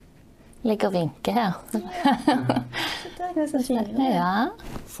ligger og vinker her. Ja.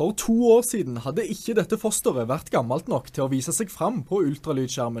 For 2 år siden hadde ikke dette fosteret vært gammelt nok til å vise seg fram på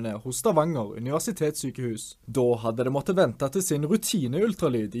ultralydskjermene hos Stavanger universitetssykehus. Da hadde det måttet vente til sin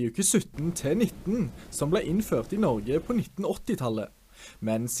rutine-ultralyd i uke 17 til 19, som ble innført i Norge på 1980-tallet.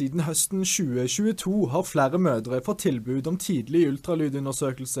 Men siden høsten 2022 har flere mødre fått tilbud om tidlig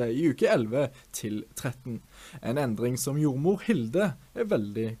ultralydundersøkelse i uke 11 til 13. En endring som jordmor Hilde er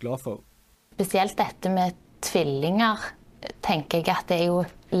veldig glad for. Spesielt dette med tvillinger, tenker jeg at det er jo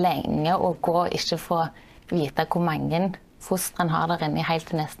lenge å gå og ikke få vite hvor mange fosteren har der inne helt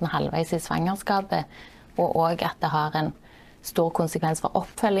til nesten halvveis i svangerskapet, og også at det har en stor konsekvens for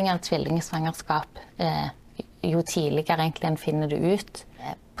oppfølging av tvillingsvangerskap, jo tidligere egentlig en finner det ut.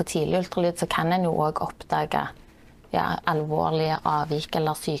 På tidlig ultralyd så kan en jo også oppdage alvorlige avvik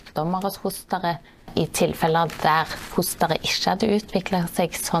eller sykdommer hos fosteret. I tilfeller der fosteret ikke hadde utviklet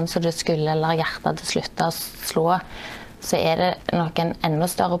seg sånn som det skulle, eller hjertet hadde sluttet å slå, så er det nok en enda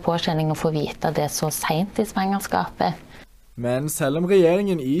større påkjenning å få vite det så sent i svangerskapet. Men selv om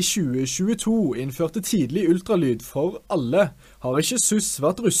regjeringen i 2022 innførte tidlig ultralyd for alle, har ikke SUS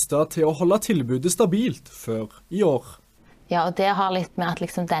vært rustet til å holde tilbudet stabilt før i år. Ja, og det har litt med at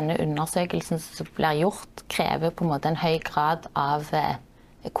liksom denne undersøkelsen som blir gjort, krever på en måte en høy grad av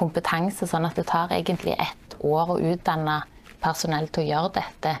kompetanse, sånn at det tar egentlig 1 år å utdanne personell til å gjøre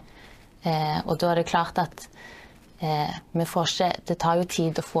dette. Og da er det klart at det tar jo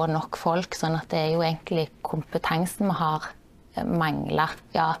tid å få nok folk, sånn at det er jo egentlig kompetansen vi har manglet,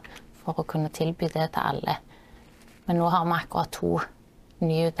 for å kunne tilby det til alle. Men nå har vi akkurat 2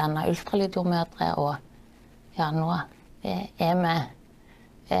 nyutdannede ultralyddjordmødre, og nå er vi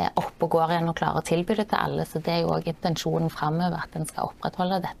oppe og går igjen og klarer å tilby det til alle, så det er jo også intensjonen fremover at en skal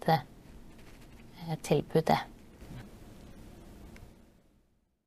opprettholde dette tilbudet.